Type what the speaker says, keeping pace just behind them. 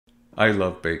I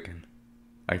love bacon.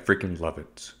 I freaking love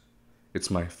it. It's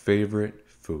my favorite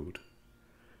food.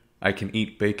 I can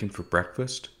eat bacon for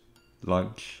breakfast,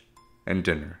 lunch, and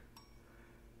dinner.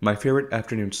 My favorite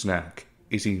afternoon snack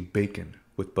is eating bacon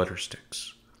with butter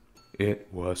sticks. It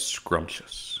was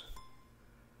scrumptious.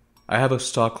 I have a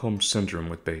Stockholm syndrome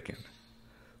with bacon.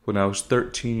 When I was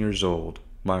 13 years old,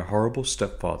 my horrible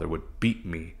stepfather would beat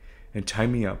me and tie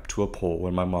me up to a pole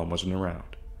when my mom wasn't around.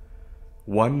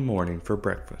 One morning for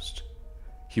breakfast,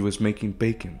 he was making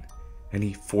bacon and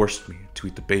he forced me to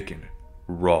eat the bacon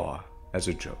raw as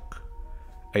a joke.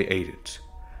 I ate it,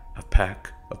 a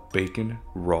pack of bacon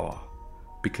raw,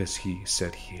 because he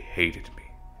said he hated me.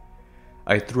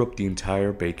 I threw up the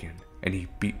entire bacon and he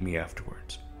beat me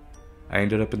afterwards. I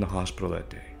ended up in the hospital that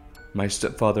day. My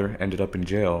stepfather ended up in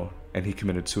jail and he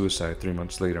committed suicide 3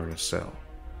 months later in a cell.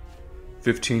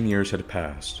 15 years had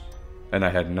passed and I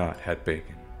had not had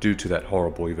bacon due to that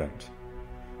horrible event.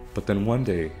 But then one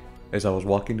day, as I was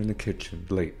walking in the kitchen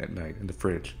late at night in the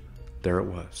fridge, there it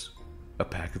was, a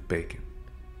pack of bacon,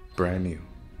 brand new.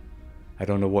 I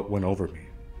don't know what went over me,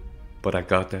 but I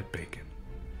got that bacon,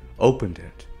 opened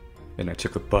it, and I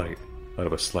took a bite out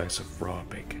of a slice of raw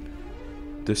bacon.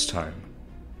 This time,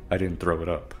 I didn't throw it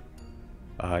up.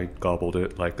 I gobbled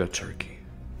it like a turkey.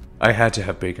 I had to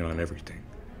have bacon on everything.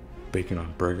 Bacon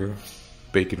on burger,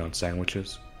 bacon on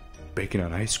sandwiches, bacon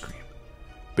on ice cream,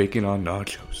 bacon on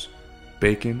nachos,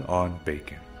 bacon on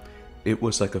bacon. It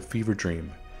was like a fever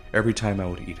dream every time I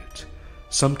would eat it.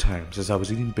 Sometimes, as I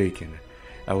was eating bacon,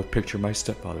 I would picture my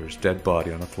stepfather's dead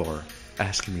body on the floor,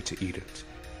 asking me to eat it,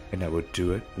 and I would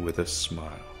do it with a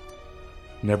smile.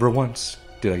 Never once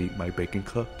did I eat my bacon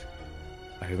cooked.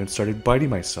 I even started biting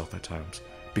myself at times,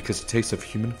 because the taste of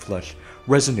human flesh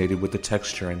resonated with the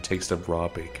texture and taste of raw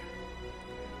bacon.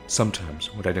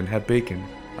 Sometimes, when I didn't have bacon,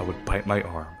 I would bite my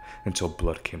arm until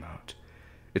blood came out.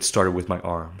 It started with my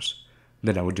arms,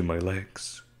 then I would do my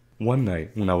legs. One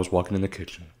night, when I was walking in the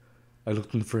kitchen, I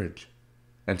looked in the fridge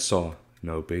and saw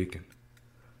no bacon.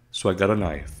 So I got a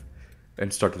knife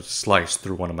and started to slice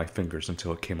through one of my fingers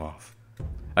until it came off.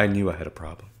 I knew I had a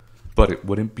problem, but it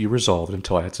wouldn't be resolved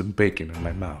until I had some bacon in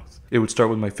my mouth. It would start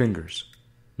with my fingers,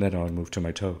 then I would move to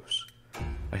my toes.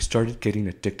 I started getting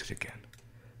addicted again,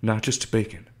 not just to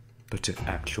bacon, but to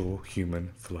actual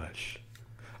human flesh.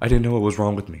 I didn't know what was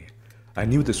wrong with me. I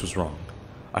knew this was wrong.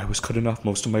 I was cutting off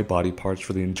most of my body parts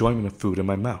for the enjoyment of food in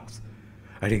my mouth.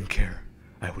 I didn't care.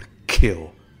 I would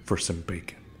kill for some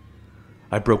bacon.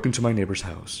 I broke into my neighbor's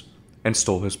house and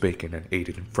stole his bacon and ate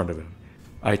it in front of him.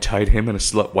 I tied him and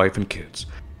his slut wife and kids.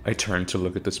 I turned to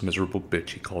look at this miserable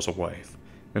bitch he calls a wife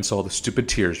and saw the stupid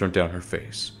tears run down her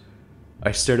face.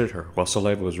 I stared at her while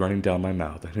saliva was running down my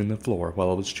mouth and hitting the floor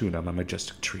while I was chewing on my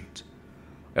majestic treat.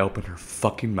 I opened her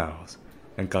fucking mouth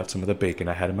and got some of the bacon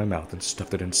I had in my mouth and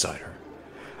stuffed it inside her.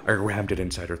 I rammed it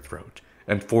inside her throat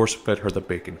and force-fed her the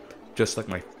bacon, just like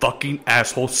my fucking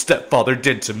asshole stepfather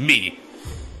did to me,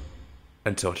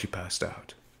 until she passed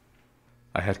out.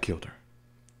 I had killed her.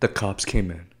 The cops came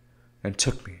in and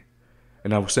took me,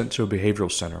 and I was sent to a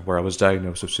behavioral center where I was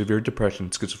diagnosed with severe depression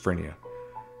and schizophrenia.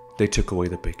 They took away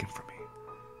the bacon from me.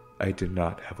 I did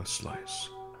not have a slice.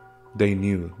 They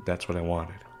knew that's what I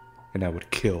wanted, and I would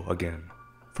kill again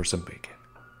for some bacon.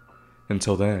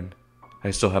 Until then,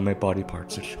 I still had my body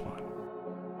parts to chew on.